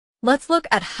Let's look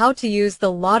at how to use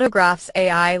the LottoGraphs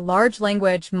AI large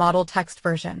language model text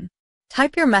version.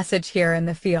 Type your message here in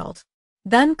the field.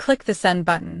 Then click the Send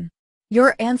button.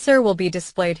 Your answer will be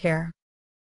displayed here.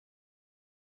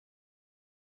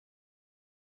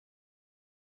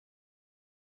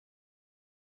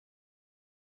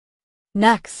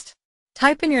 Next,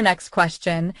 type in your next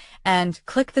question and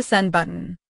click the Send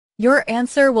button. Your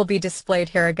answer will be displayed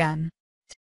here again.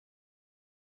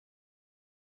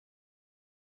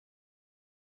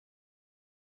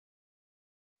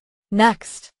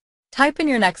 Next, type in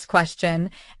your next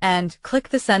question and click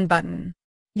the Send button.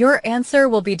 Your answer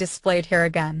will be displayed here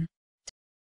again.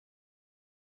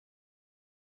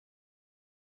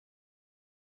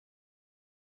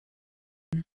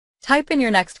 Type in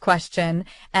your next question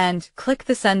and click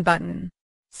the Send button.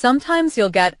 Sometimes you'll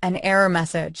get an error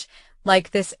message,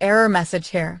 like this error message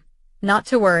here. Not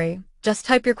to worry, just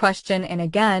type your question in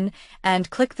again and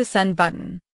click the Send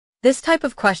button. This type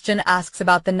of question asks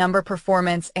about the number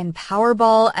performance in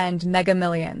Powerball and Mega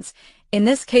Millions. In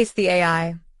this case, the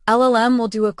AI, LLM will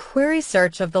do a query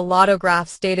search of the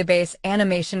LottoGraphs database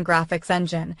animation graphics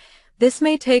engine. This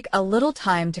may take a little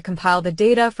time to compile the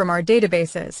data from our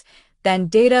databases, then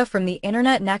data from the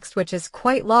internet next, which is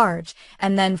quite large,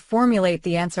 and then formulate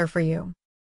the answer for you.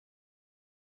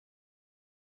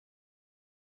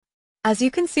 As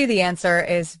you can see, the answer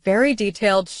is very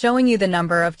detailed, showing you the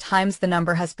number of times the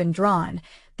number has been drawn,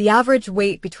 the average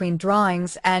weight between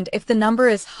drawings, and if the number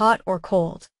is hot or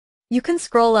cold. You can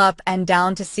scroll up and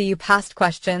down to see past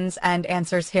questions and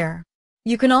answers here.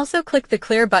 You can also click the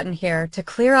Clear button here to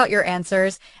clear out your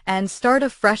answers and start a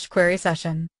fresh query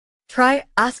session. Try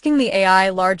asking the AI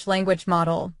large language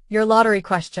model your lottery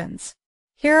questions.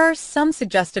 Here are some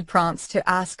suggested prompts to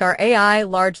ask our AI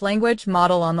large language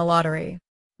model on the lottery.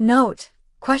 Note: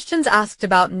 questions asked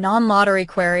about non-lottery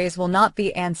queries will not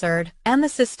be answered, and the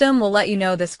system will let you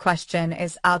know this question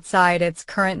is outside its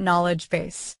current knowledge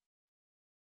base.